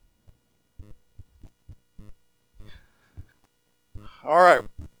All right,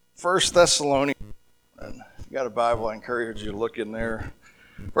 1 Thessalonians. And if you got a Bible, I encourage you to look in there.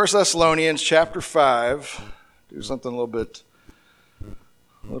 1 Thessalonians chapter 5. Do something a little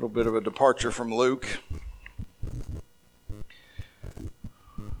bit of a departure from Luke.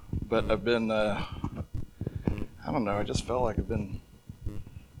 But I've been, I don't know, I just felt like I've been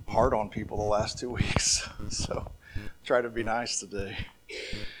hard on people the last 2 weeks. So try to be nice today.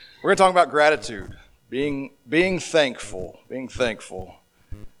 We're going to talk about gratitude, being thankful.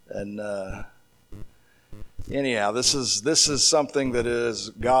 And anyhow, this is something that is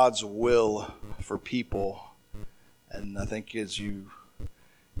God's will for people. And I think as you'll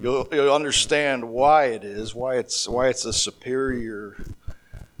understand why it is, why it's a superior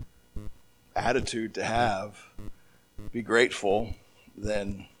attitude to have, be grateful,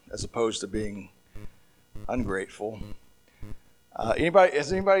 than as opposed to being ungrateful.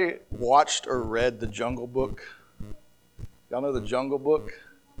 Has anybody watched or read The Jungle Book? Y'all know The Jungle Book?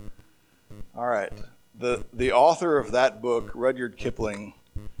 All right. The author of that book, Rudyard Kipling,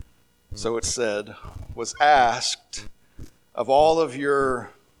 so it said, was asked, of all of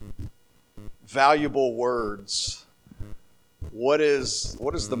your valuable words, what is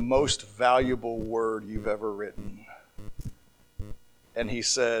the most valuable word you've ever written? And he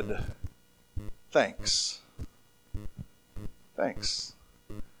said, thanks. Thanks.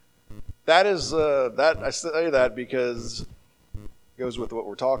 That is I say that because it goes with what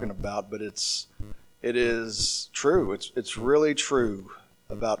we're talking about, but it is true. It's really true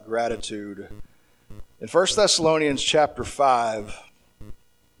about gratitude. In 1 Thessalonians chapter 5,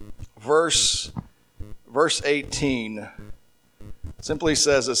 verse 18, simply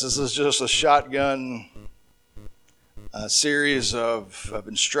says this. This is just a shotgun series of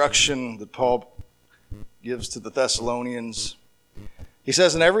instruction that Paul gives to the Thessalonians. He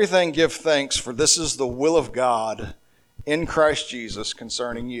says, "In everything give thanks, for this is the will of God in Christ Jesus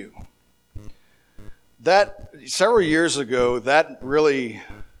concerning you." That several years ago, that really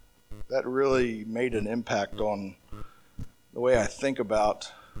made an impact on the way I think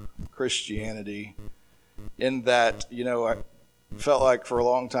about Christianity. In that, I felt like for a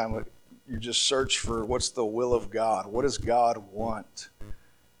long time you just search for what's the will of God. What does God want?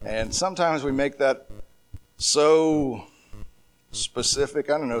 And sometimes we make that so specific.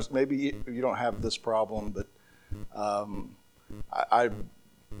 I don't know, maybe you don't have this problem, but I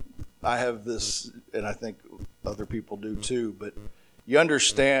have this, and I think other people do too, but you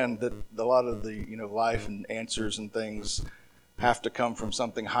understand that a lot of the life and answers and things have to come from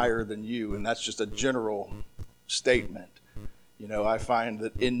something higher than you, and that's just a general statement. I find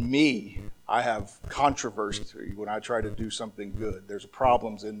that in me, I have controversy when I try to do something good. There's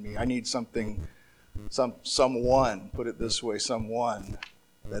problems in me. I need someone, put it this way, someone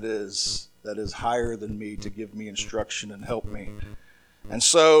that is higher than me to give me instruction and help me. And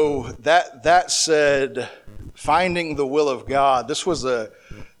so that said, finding the will of God, this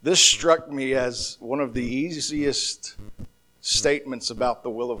struck me as one of the easiest statements about the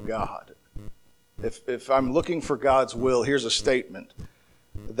will of God. If I'm looking for God's will, here's a statement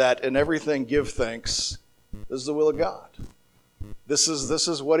that in everything give thanks. This is the will of God. This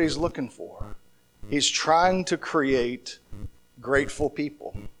is what He's looking for. He's trying to create grateful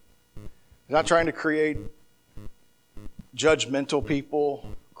people. He's not trying to create judgmental people,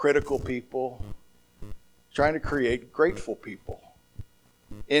 critical people. He's trying to create grateful people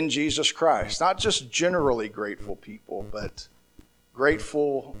in Jesus Christ. Not just generally grateful people, but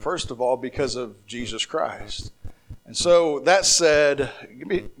grateful, first of all, because of Jesus Christ. And so that said,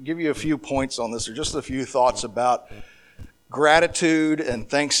 give you a few points on this, or just a few thoughts about gratitude and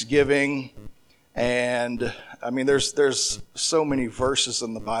thanksgiving. And there's so many verses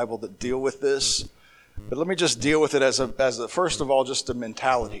in the Bible that deal with this, but let me just deal with it as a first of all, just a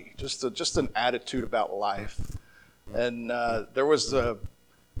mentality, just an attitude about life. And there was a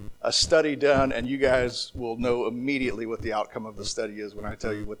study done, and you guys will know immediately what the outcome of the study is when I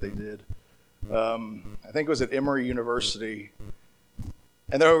tell you what they did. I think it was at Emory University,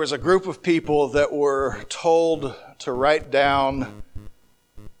 and there was a group of people that were told to write down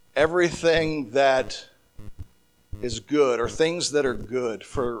everything that is good, or things that are good,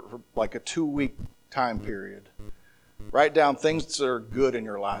 for like a 2-week time period. Write down things that are good in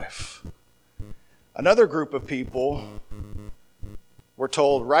your life. Another group of people were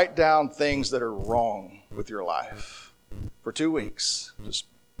told, write down things that are wrong with your life for 2 weeks. Just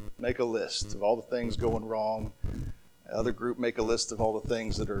make a list of all the things going wrong. The other group, make a list of all the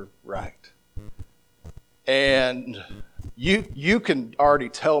things that are right. And you can already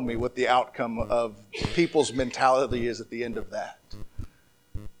tell me what the outcome of people's mentality is at the end of that.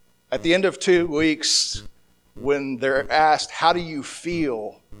 At the end of 2 weeks, when they're asked, how do you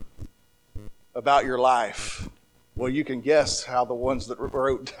feel about your life? Well, you can guess how the ones that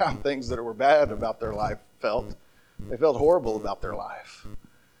wrote down things that were bad about their life felt. They felt horrible about their life.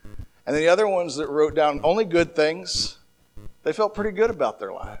 And the other ones that wrote down only good things, they felt pretty good about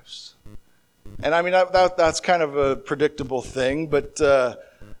their lives. And I mean, that's kind of a predictable thing, but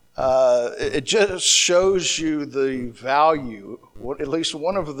it just shows you the value, at least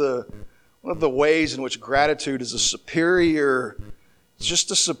one of the ways in which gratitude is it's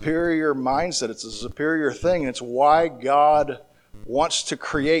just a superior mindset. It's a superior thing. And it's why God wants to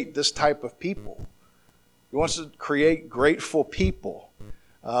create this type of people. He wants to create grateful people.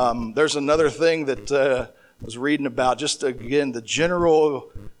 There's another thing that I was reading about, just again, the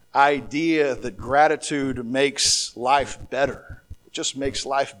general idea that gratitude makes life better. It just makes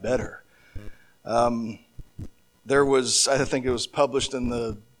life better. I think it was published in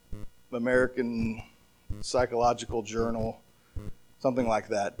the American Psychological Journal, something like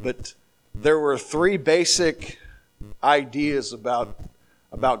that. But there were 3 basic ideas about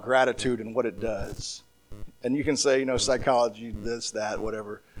gratitude and what it does. And you can say, psychology, this, that,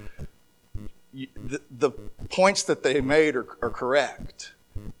 whatever. The points that they made are correct.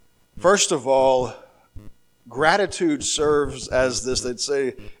 First of all, gratitude serves as this, they'd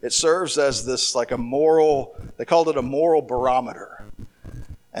say, it serves as this like a moral, they called it a moral barometer.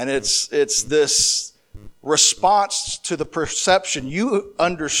 And it's this response to the perception. You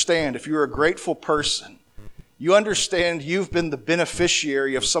understand, if you're a grateful person, you understand you've been the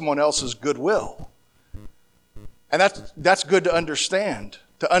beneficiary of someone else's goodwill. And that's good to understand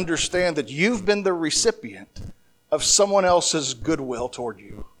that you've been the recipient of someone else's goodwill toward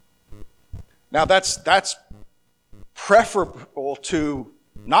you. Now that's preferable to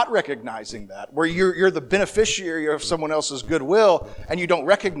not recognizing that, where you're the beneficiary of someone else's goodwill and you don't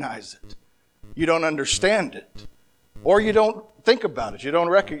recognize it, you don't understand it, or you don't think about it. You don't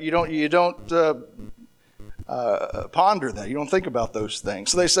ponder that. You don't think about those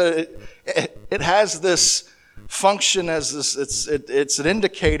things. So they said it has this function as this. It's an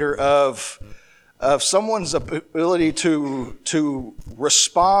indicator of someone's ability to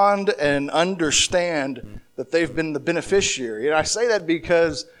respond and understand that they've been the beneficiary. And I say that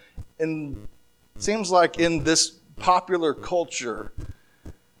because it seems like in this popular culture,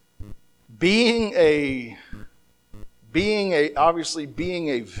 being a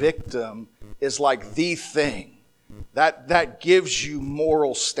victim is like the thing that gives you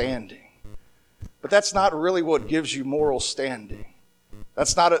moral standing. But that's not really what gives you moral standing. I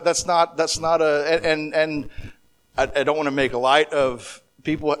don't want to make light of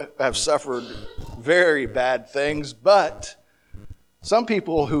people who have suffered very bad things, but some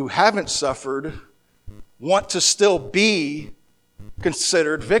people who haven't suffered want to still be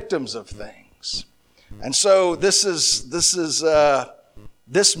considered victims of things. And so this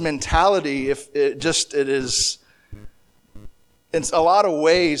mentality, it is in a lot of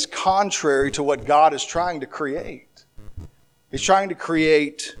ways contrary to what God is trying to create. He's trying to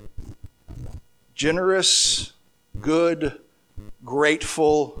create generous, good,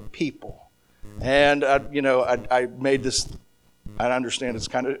 grateful people. And I made this. I understand it's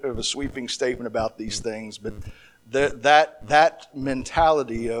kind of a sweeping statement about these things, but that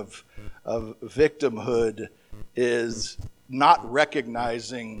mentality of victimhood is not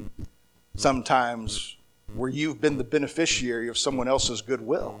recognizing sometimes where you've been the beneficiary of someone else's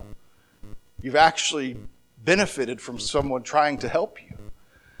goodwill. You've actually benefited from someone trying to help you.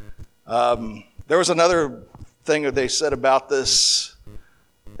 There was another thing that they said about this.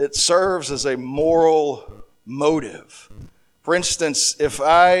 It serves as a moral motive. For instance, if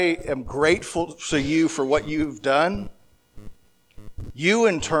I am grateful to you for what you've done, you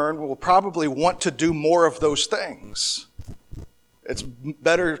in turn will probably want to do more of those things. It's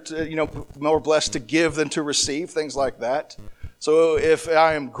better to, more blessed to give than to receive, things like that. So if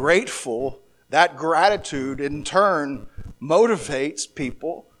I am grateful, that gratitude in turn motivates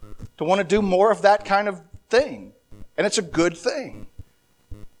people to want to do more of that kind of thing. And it's a good thing.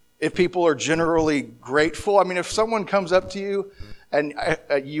 If people are generally grateful, I mean, if someone comes up to you and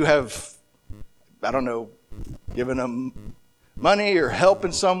you have, given them money or help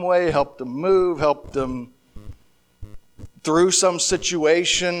in some way, helped them move, helped them through some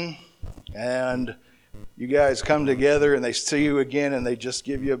situation, and you guys come together and they see you again and they just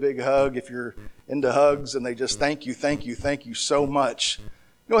give you a big hug, if you're into hugs, and they just thank you so much. You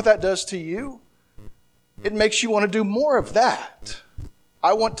know what that does to you? It makes you want to do more of that.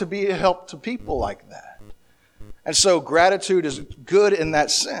 I want to be a help to people like that. And so gratitude is good in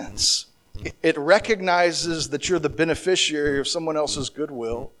that sense. It recognizes that you're the beneficiary of someone else's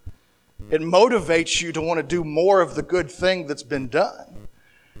goodwill. It motivates you to want to do more of the good thing that's been done.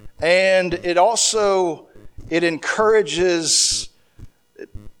 And it also, it encourages,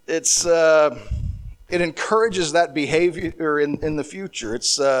 it encourages that behavior in the future.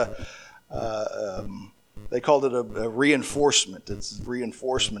 It's, they called it a reinforcement. It's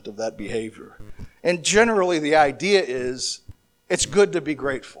reinforcement of that behavior. And generally the idea is it's good to be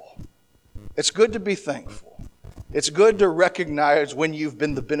grateful. It's good to be thankful. It's good to recognize when you've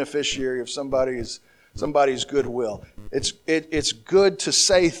been the beneficiary of somebody's goodwill. It's good to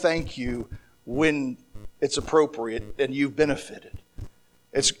say thank you when it's appropriate and you've benefited.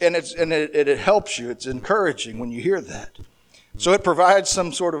 It helps you. It's encouraging when you hear that. So it provides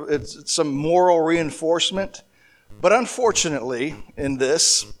some moral reinforcement. But unfortunately, in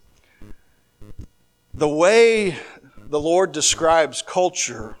this, the way the Lord describes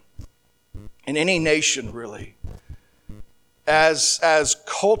culture in any nation, really, as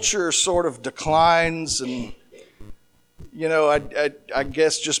culture sort of declines and, I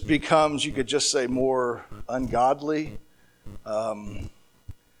guess just becomes, you could just say, more ungodly. One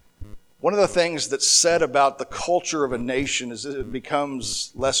of the things that's said about the culture of a nation is that it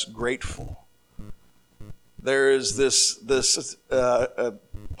becomes less grateful. There is this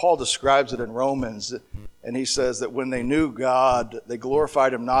Paul describes it in Romans, and he says that when they knew God, they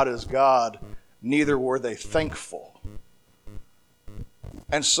glorified Him not as God, neither were they thankful.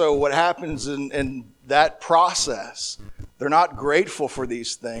 And so what happens in that process, they're not grateful for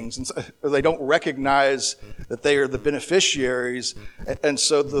these things, and so they don't recognize that they are the beneficiaries. And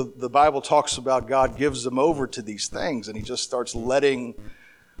so the Bible talks about God gives them over to these things, and He just starts letting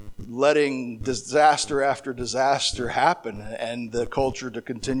disaster after disaster happen, and the culture to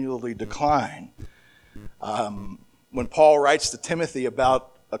continually decline. When Paul writes to Timothy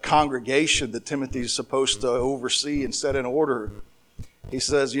about a congregation that Timothy is supposed to oversee and set in order, he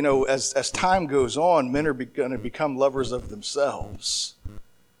says, as time goes on, men are going to become lovers of themselves,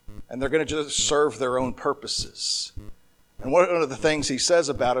 and they're going to just serve their own purposes. And one of the things he says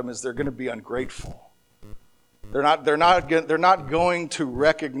about them is they're going to be ungrateful. They're not going to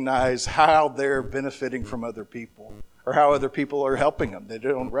recognize how they're benefiting from other people or how other people are helping them. They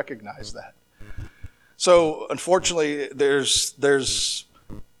don't recognize that. So, unfortunately, there's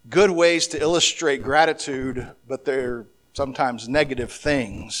good ways to illustrate gratitude, but they're sometimes negative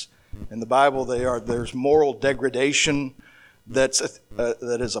things. In the Bible, there's moral degradation that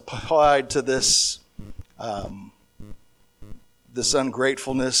is applied to this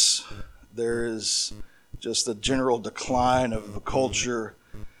ungratefulness. There is just a general decline of the culture.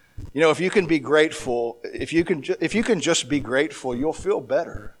 If you can be grateful, if you can just be grateful, you'll feel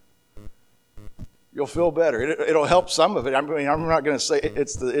better. You'll feel better. It'll help some of it. I'm not going to say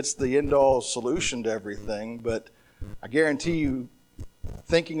it's the end-all solution to everything, but I guarantee you,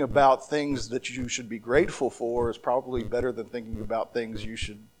 thinking about things that you should be grateful for is probably better than thinking about things you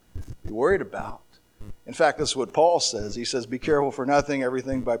should be worried about. In fact, that's what Paul says. He says, be careful for nothing,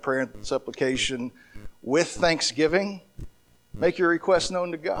 everything by prayer and supplication, with thanksgiving, make your requests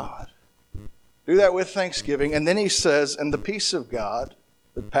known to God. Do that with thanksgiving. And then he says, and the peace of God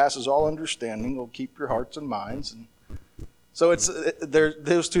that passes all understanding will keep your hearts and minds. And so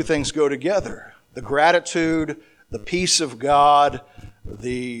those two things go together. The gratitude, the peace of God,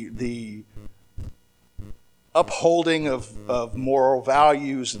 the upholding of moral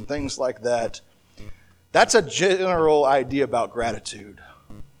values and things like that. That's a general idea about gratitude.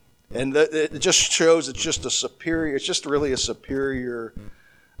 And it just shows it's just really a superior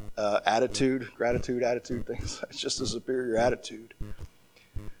attitude, gratitude, attitude, things. It's just a superior attitude.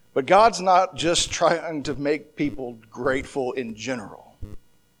 But God's not just trying to make people grateful in general.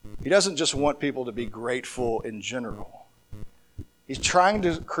 He doesn't just want people to be grateful in general. He's trying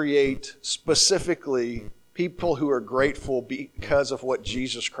to create specifically people who are grateful because of what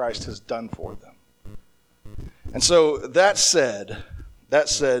Jesus Christ has done for them. And so that said,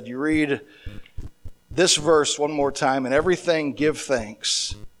 you read this verse one more time, in everything give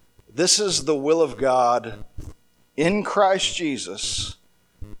thanks. This is the will of God in Christ Jesus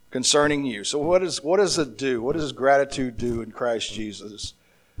concerning you. So what does it do? What does gratitude do in Christ Jesus?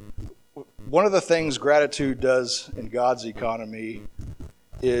 One of the things gratitude does in God's economy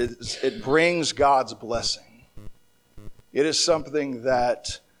is it brings God's blessing. It is something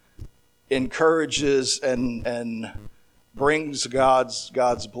that encourages and brings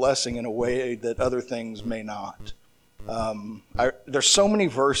God's blessing in a way that other things may not. There's so many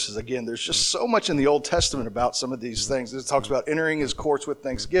verses. Again, there's just so much in the Old Testament about some of these things. It talks about entering His courts with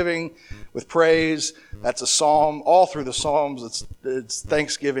thanksgiving, with praise. That's a psalm. All through the Psalms, it's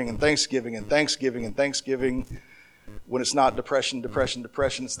thanksgiving and thanksgiving and thanksgiving and thanksgiving. when it's not depression,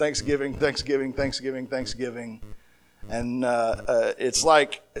 it's Thanksgiving. And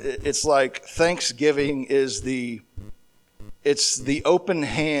it's like Thanksgiving is the open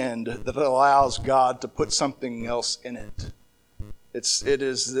hand that allows God to put something else in it. It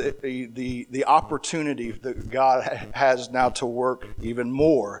is the opportunity that God has now to work even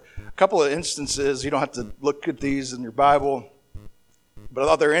more. A couple of instances, you don't have to look at these in your Bible, but I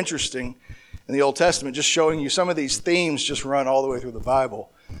thought they're interesting in the Old Testament, just showing you some of these themes just run all the way through the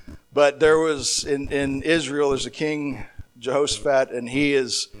Bible. But there was, in Israel, there's a king, Jehoshaphat, and he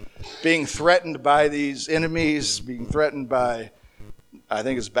is being threatened by these enemies, being threatened by, I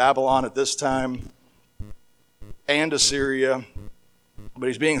think it's Babylon at this time, and Assyria. But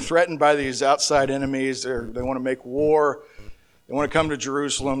he's being threatened by these outside enemies. They want to make war. They want to come to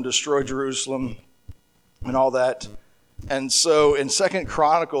Jerusalem, destroy Jerusalem, and all that. And so in 2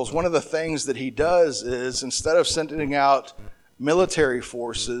 Chronicles, one of the things that he does is, instead of sending out military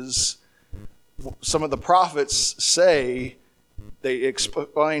forces, some of the prophets say, they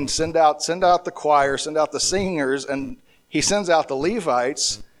explain, send out the choir, send out the singers, and he sends out the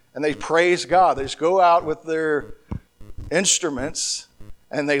Levites, and they praise God. They just go out with their instruments,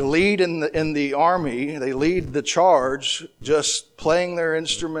 and they lead in the army. They lead the charge, just playing their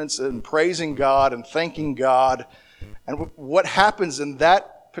instruments and praising God and thanking God. And what happens in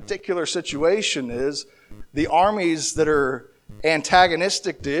that particular situation is the armies that are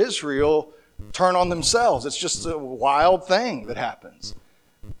antagonistic to Israel turn on themselves. It's just a wild thing that happens.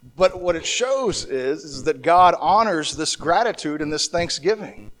 But what it shows is that God honors this gratitude and this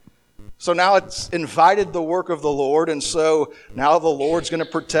thanksgiving. So now it's invited the work of the Lord, and so now the Lord's going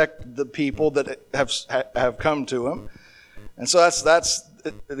to protect the people that have come to him. And so that's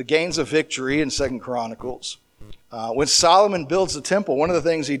the gains of victory in 2 Chronicles. When Solomon builds the temple, one of the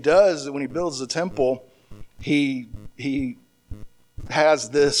things he does when he builds the temple, he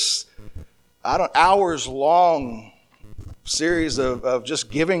has this hours-long series of just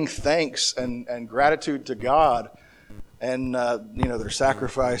giving thanks and gratitude to God. And, their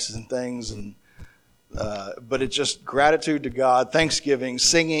sacrifices and things. But it's just gratitude to God, thanksgiving,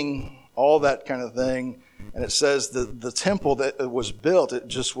 singing, all that kind of thing. And it says that the temple that was built, it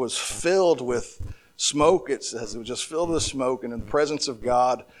just was filled with smoke. It says it was just filled with smoke and in the presence of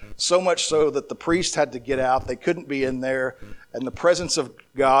God, so much so that the priest had to get out. They couldn't be in there. And the presence of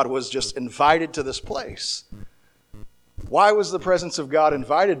God was just invited to this place. Why was the presence of God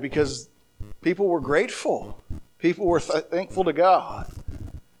invited? Because people were grateful. People were thankful to God.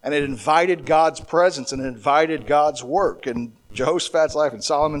 And it invited God's presence and it invited God's work. In Jehoshaphat's life and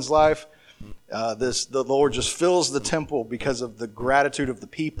Solomon's life, the Lord just fills the temple because of the gratitude of the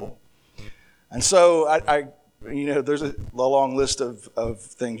people. And so there's a long list of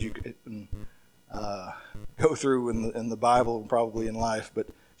things you can go through in the Bible, probably in life. But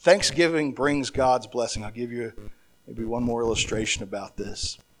thanksgiving brings God's blessing. I'll give you maybe one more illustration about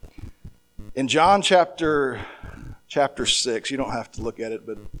this. In John chapter 6, you don't have to look at it,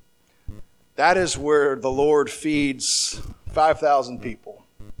 but that is where the Lord feeds 5,000 people.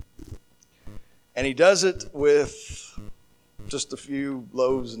 And he does it with just a few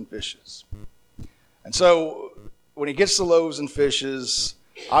loaves and fishes. And so when he gets the loaves and fishes,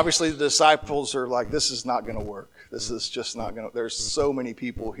 obviously the disciples are like, this is not going to work. This is just not going to, there's so many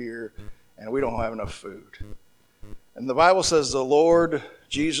people here and we don't have enough food. And the Bible says the Lord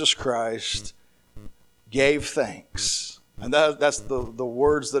Jesus Christ gave thanks. And that's the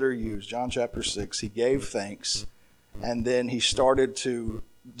words that are used. John chapter 6, he gave thanks. And then he started to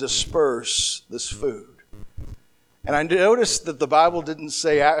disperse this food. And I noticed that the Bible didn't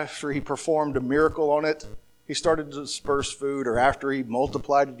say after he performed a miracle on it, he started to disperse food, or after he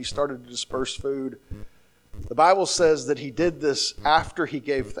multiplied it, he started to disperse food. The Bible says that he did this after he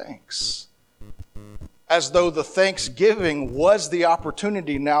gave thanks. As though the thanksgiving was the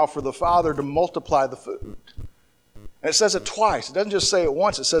opportunity now for the Father to multiply the food. And it says it twice. It doesn't just say it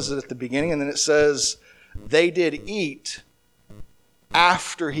once. It says it at the beginning, and then it says, they did eat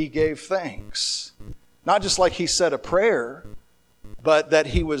after he gave thanks. Not just like he said a prayer, but that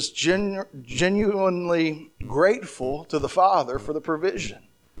he was genuinely grateful to the Father for the provision.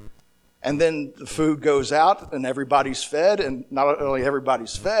 And then the food goes out, and everybody's fed, and not only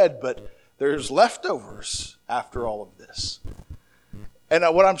everybody's fed, but there's leftovers after all of this. And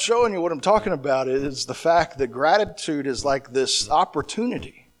what I'm showing you, what I'm talking about is the fact that gratitude is like this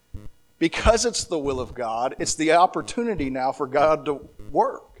opportunity. Because it's the will of God, it's the opportunity now for God to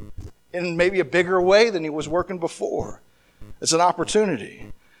work in maybe a bigger way than he was working before. It's an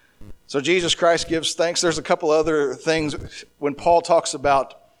opportunity. So Jesus Christ gives thanks. There's a couple other things when Paul talks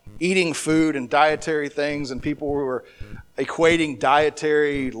about eating food and dietary things, and people were equating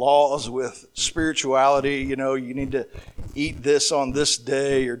dietary laws with spirituality. You know, you need to eat this on this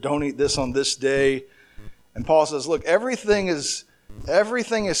day or don't eat this on this day. And Paul says, look, everything is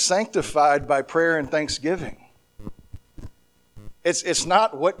sanctified by prayer and thanksgiving. It's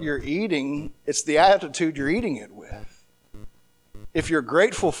not what you're eating, it's the attitude you're eating it with. If you're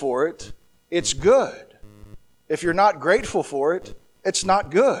grateful for it, it's good. If you're not grateful for it, it's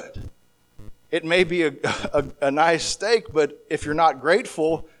not good. It may be a nice steak, but if you're not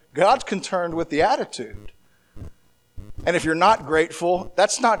grateful, God's concerned with the attitude. And if you're not grateful,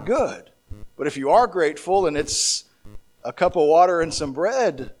 that's not good. But if you are grateful and it's a cup of water and some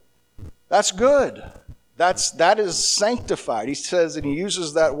bread, that's good. That is sanctified. He says, and he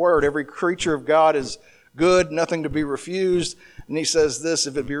uses that word, every creature of God is good, nothing to be refused. And he says this,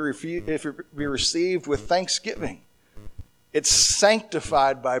 if it be received with thanksgiving, it's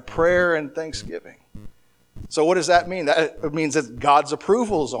sanctified by prayer and thanksgiving. So what does that mean? It means that God's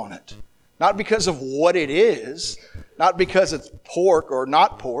approval is on it. Not because of what it is, not because it's pork or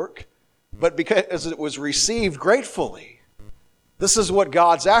not pork, but because it was received gratefully. This is what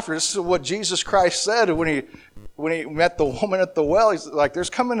God's after. This is what Jesus Christ said when he met the woman at the well. He's like, there's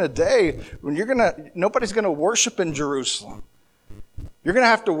coming a day when nobody's going to worship in Jerusalem. You're going to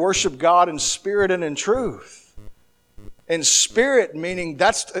have to worship God in spirit and in truth. In spirit, meaning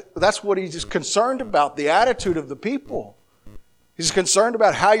that's what he's concerned about, the attitude of the people. He's concerned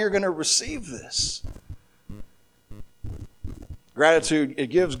about how you're going to receive this. Gratitude, it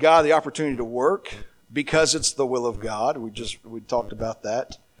gives God the opportunity to work because it's the will of God. We talked about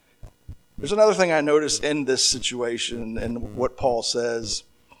that. There's another thing I noticed in this situation and what Paul says,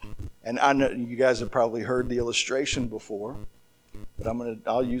 and I know you guys have probably heard the illustration before, but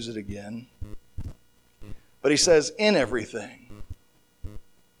I'll use it again. But he says, in everything.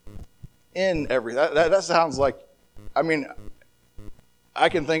 In everything. That sounds like, I mean, I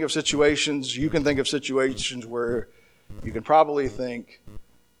can think of situations, you can think of situations where you can probably think,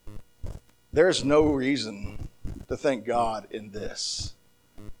 there's no reason to thank God in this.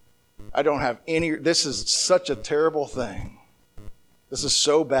 I don't have this is such a terrible thing. This is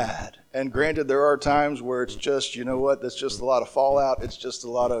so bad. And granted, there are times where it's just, you know what, that's just a lot of fallout. It's just a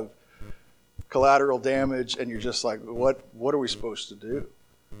lot of collateral damage. And you're just like, what are we supposed to do?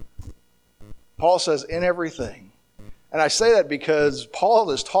 Paul says, in everything. And I say that because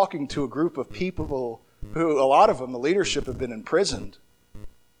Paul is talking to a group of people who, a lot of them, the leadership, have been imprisoned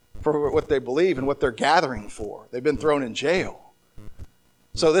for what they believe and what they're gathering for. They've been thrown in jail.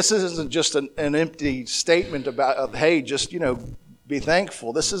 So this isn't just an empty statement about, hey, just, be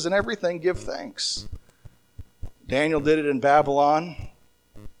thankful. This is in everything, give thanks. Daniel did it in Babylon.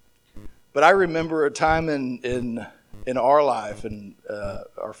 But I remember a time in our life, in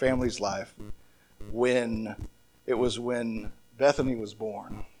our family's life, when Bethany was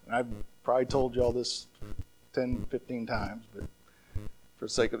born. And I've probably told you all this 10, 15 times, but for the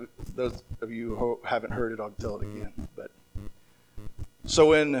sake of those of you who haven't heard it, I'll tell it again. But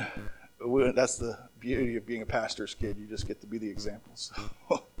so when that's the beauty of being a pastor's kid, you just get to be the examples.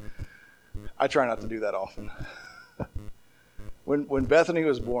 I try not to do that often. When Bethany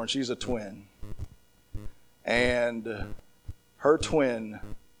was born, she's a twin, and her twin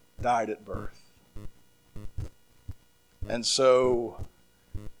died at birth. And so,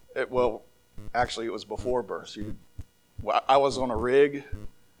 actually it was before birth. I was on a rig,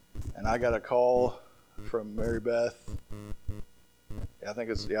 and I got a call from Mary Beth. I think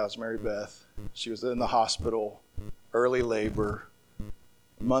it was Mary Beth. She was in the hospital, early labor,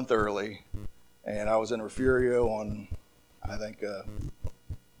 a month early, and I was in Refugio on, I think,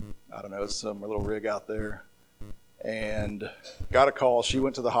 I don't know, it's some little rig out there, and got a call. She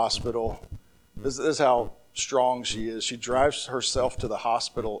went to the hospital. This is how strong she is. She drives herself to the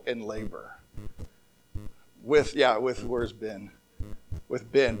hospital in labor. Where's Ben?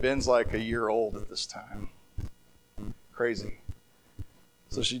 With Ben. Ben's like a year old at this time. Crazy.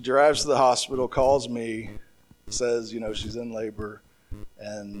 So she drives to the hospital, calls me, says, she's in labor,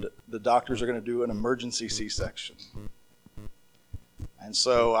 and the doctors are going to do an emergency C-section. And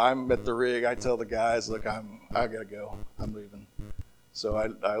so I'm at the rig. I tell the guys, look, I got to go. I'm leaving. So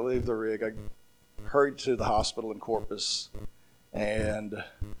I leave the rig. I hurried to the hospital in Corpus, and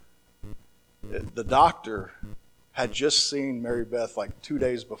the doctor had just seen Mary Beth like 2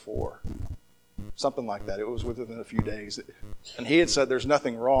 days before. Something like that. It was within a few days. And he had said there's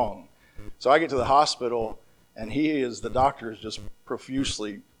nothing wrong. So I get to the hospital, and the doctor is just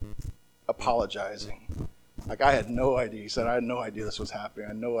profusely apologizing. Like, I had no idea. He said, I had no idea this was happening. I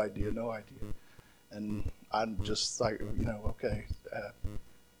had no idea. And I'm just like, okay.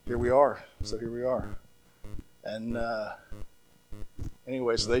 here we are. And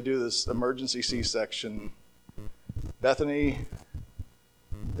anyway, so they do this emergency C-section. Bethany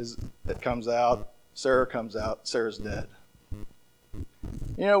comes out. Sarah comes out. Sarah's dead.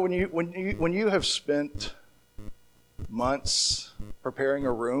 You know, when you have spent months preparing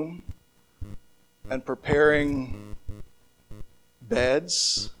a room and preparing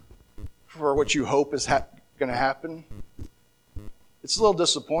beds for what you hope is going to happen, it's a little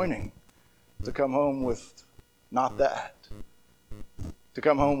disappointing to come home with not that. To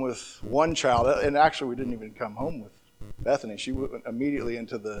come home with one child, and actually we didn't even come home with Bethany. She went immediately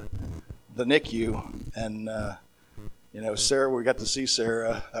into the NICU, and Sarah, we got to see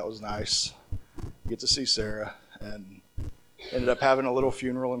Sarah. That was nice. Get to see Sarah, and ended up having a little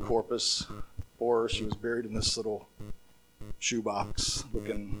funeral in Corpus for her. She was buried in this little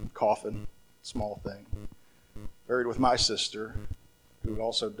shoebox-looking coffin, small thing. Buried with my sister, who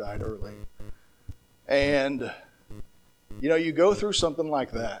also died early. And, you go through something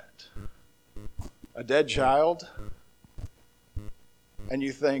like that, a dead child, and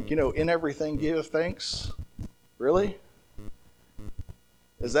you think, in everything give thanks? Really?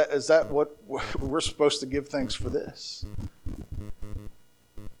 Is that what we're supposed to give thanks for this?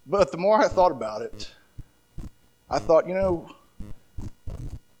 But the more I thought about it, I thought,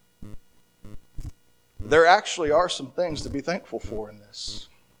 there actually are some things to be thankful for in this.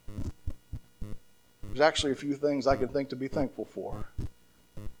 There's actually a few things I can think to be thankful for.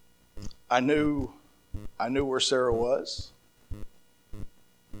 I knew where Sarah was.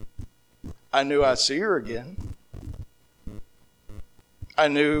 I knew I'd see her again. I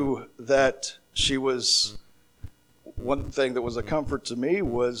knew that she was, one thing that was a comfort to me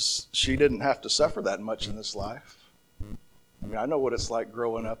was she didn't have to suffer that much in this life. I mean, I know what it's like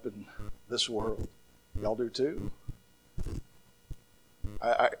growing up in this world. Y'all do too.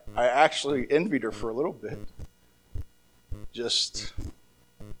 I actually envied her for a little bit. Just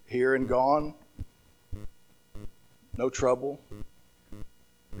here and gone. No trouble.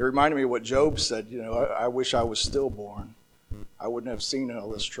 It reminded me of what Job said, I wish I was stillborn. I wouldn't have seen all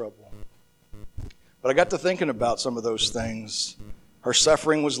this trouble. But I got to thinking about some of those things. Her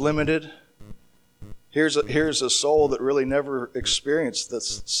suffering was limited. Here's a soul that really never experienced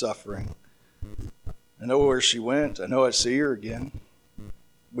this suffering. I know where she went. I know I'd see her again.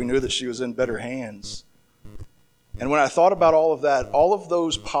 We knew that she was in better hands. And when I thought about all of that, all of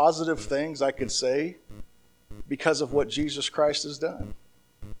those positive things I could say because of what Jesus Christ has done.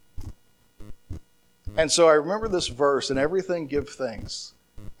 And so I remember this verse, "In everything give thanks."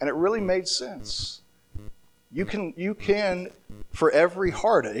 And it really made sense. You can, for every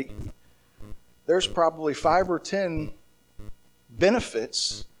heartache, there's probably 5 or 10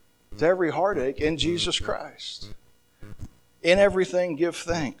 benefits to every heartache in Jesus Christ. In everything give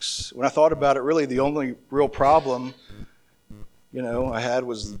thanks. When I thought about it, really the only real problem, I had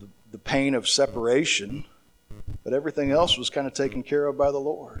was the pain of separation. But everything else was kind of taken care of by the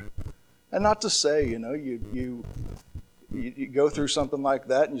Lord. And not to say, you go through something like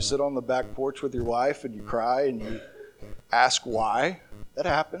that and you sit on the back porch with your wife and you cry and you ask why. That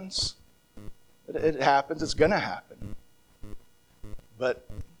happens. It happens. It's going to happen. But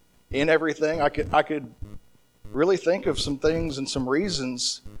in everything, I could really think of some things and some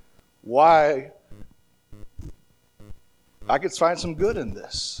reasons why I could find some good in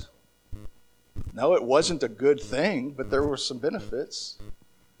this. No, it wasn't a good thing, but there were some benefits.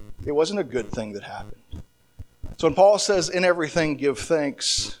 It wasn't a good thing that happened. So when Paul says, "In everything give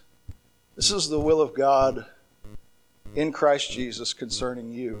thanks," this is the will of God in Christ Jesus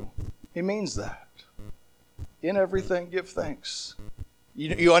concerning you. He means that. In everything give thanks.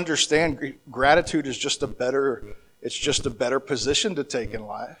 You understand gratitude is just a better position to take in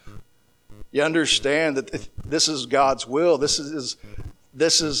life. You understand that this is God's will. This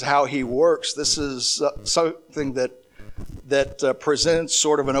is how He works. This is something that presents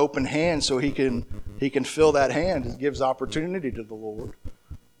sort of an open hand, so He can fill that hand. It gives opportunity to the Lord.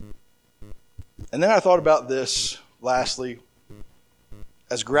 And then I thought about this lastly,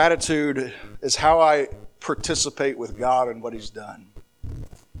 as gratitude is how I participate with God in what He's done.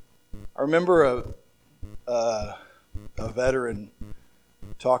 I remember a veteran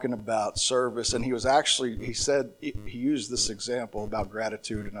talking about service, and he said he used this example about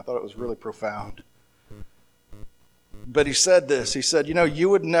gratitude, and I thought it was really profound. But he said this, he said, you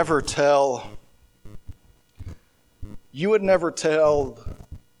would never tell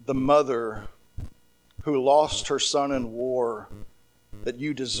the mother who lost her son in war that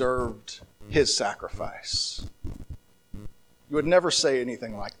you deserved his sacrifice. You would never say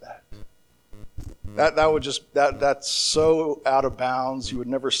anything like that. That's so out of bounds. You would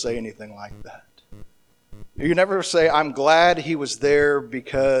never say anything like that. You never say, I'm glad he was there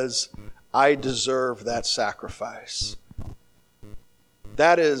because I deserve that sacrifice.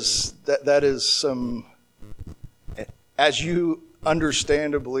 That is some, as you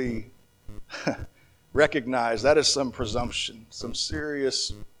understandably recognize, that is some presumption, some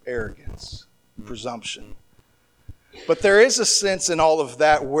serious arrogance, presumption. But there is a sense in all of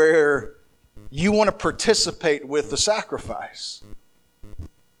that where you want to participate with the sacrifice.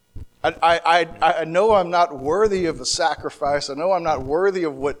 I know I'm not worthy of the sacrifice. I know I'm not worthy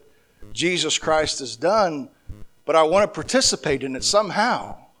of what Jesus Christ has done, but I want to participate in it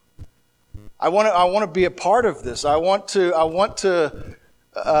somehow. I want to be a part of this. I want to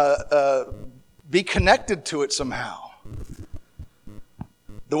be connected to it somehow.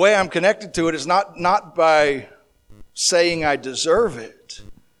 The way I'm connected to it is not by saying I deserve it.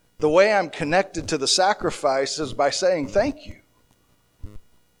 The way I'm connected to the sacrifice is by saying thank you.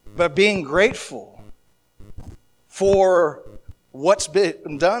 By being grateful for what's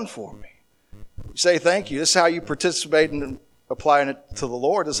been done for me. You say thank you. This is how you participate in applying it to the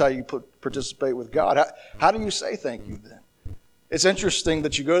Lord. This is how you participate with God. How do you say thank you then? It's interesting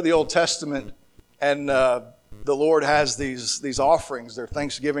that you go to the Old Testament and the Lord has these offerings. They're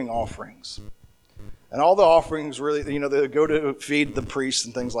Thanksgiving offerings. And all the offerings really, they go to feed the priests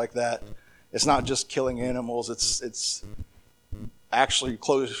and things like that. It's not just killing animals. It's actually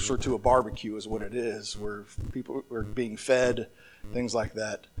closer to a barbecue is what it is, where people are being fed, things like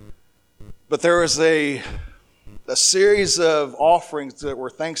that. But there was a series of offerings that were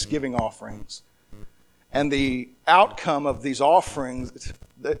Thanksgiving offerings. And the outcome of these offerings,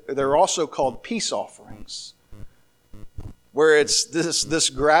 they're also called peace offerings, where it's this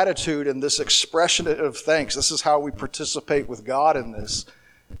gratitude and this expression of thanks. This is how we participate with God in this.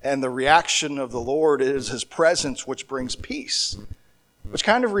 And the reaction of the Lord is his presence, which brings peace. Which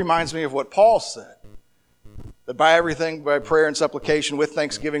kind of reminds me of what Paul said. That by everything, by prayer and supplication, with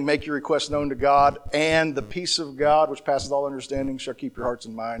thanksgiving, make your requests known to God, and the peace of God, which passes all understanding, shall keep your hearts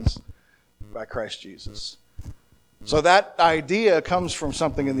and minds by Christ Jesus. So that idea comes from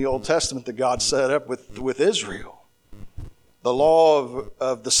something in the Old Testament that God set up with Israel. The law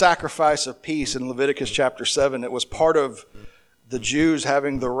of the sacrifice of peace in Leviticus chapter 7, it was part of the Jews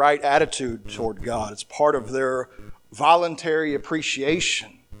having the right attitude toward God. It's part of their voluntary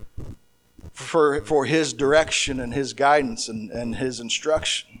appreciation for his direction and his guidance and his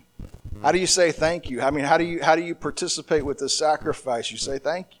instruction. How do you say thank you? I mean, how do you participate with this sacrifice? You say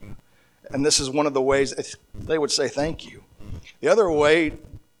thank you. And this is one of the ways they would say thank you. The other way,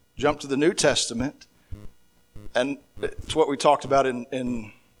 jump to the New Testament, and it's what we talked about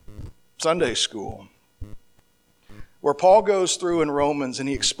in Sunday school, where Paul goes through in Romans and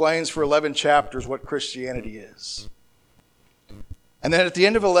he explains for 11 chapters what Christianity is. And then at the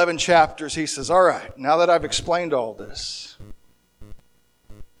end of 11 chapters, he says, all right, now that I've explained all this,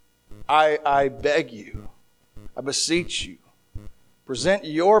 I beg you, I beseech you, present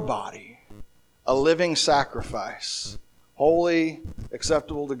your body a living sacrifice, holy,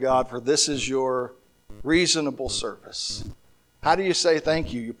 acceptable to God, for this is your reasonable service. How do you say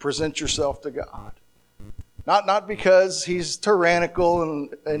thank you? You present yourself to God. Not because he's tyrannical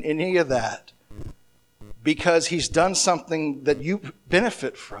and any of that. Because he's done something that you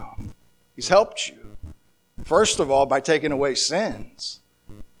benefit from. He's helped you. First of all, by taking away sins.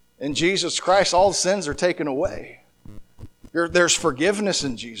 In Jesus Christ, all sins are taken away. There's forgiveness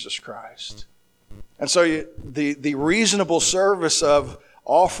in Jesus Christ. And so the reasonable service of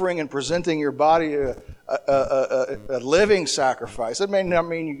offering and presenting your body a living sacrifice. It may not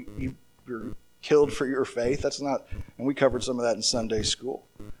mean you're killed for your faith. That's not, and we covered some of that in Sunday school.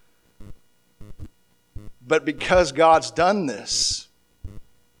 But because God's done this,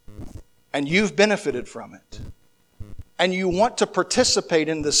 and you've benefited from it, and you want to participate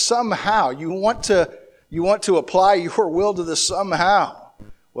in this somehow, you want to apply your will to this somehow,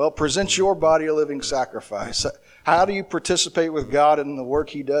 well, present your body a living sacrifice. How do you participate with God in the work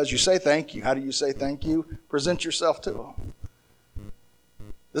he does? You say thank you. How do you say thank you? Present yourself to him.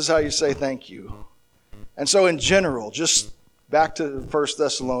 This is how you say thank you. And so in general, just back to 1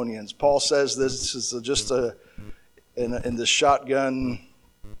 Thessalonians, Paul says this is just in the shotgun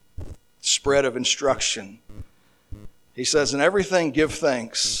spread of instruction. He says, in everything give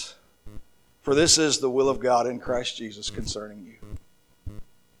thanks, for this is the will of God in Christ Jesus concerning you.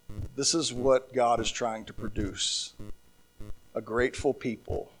 This is what God is trying to produce, a grateful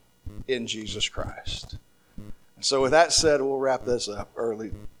people in Jesus Christ. And so with that said, we'll wrap this up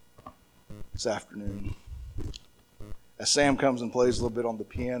early this afternoon. As Sam comes and plays a little bit on the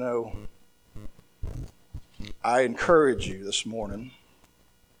piano, I encourage you this morning,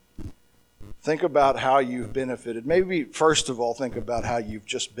 think about how you've benefited. Maybe, first of all, think about how you've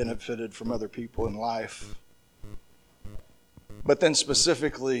just benefited from other people in life. But then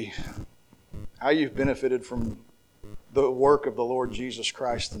specifically, how you've benefited from the work of the Lord Jesus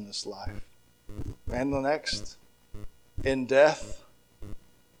Christ in this life and the next. In death,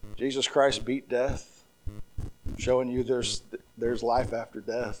 Jesus Christ beat death, showing you there's life after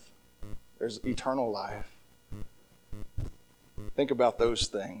death. There's eternal life. Think about those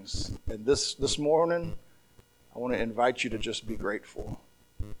things. And this morning, I want to invite you to just be grateful.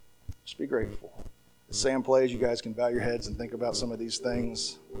 Just be grateful. As Sam plays, you guys can bow your heads and think about some of these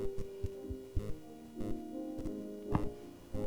things.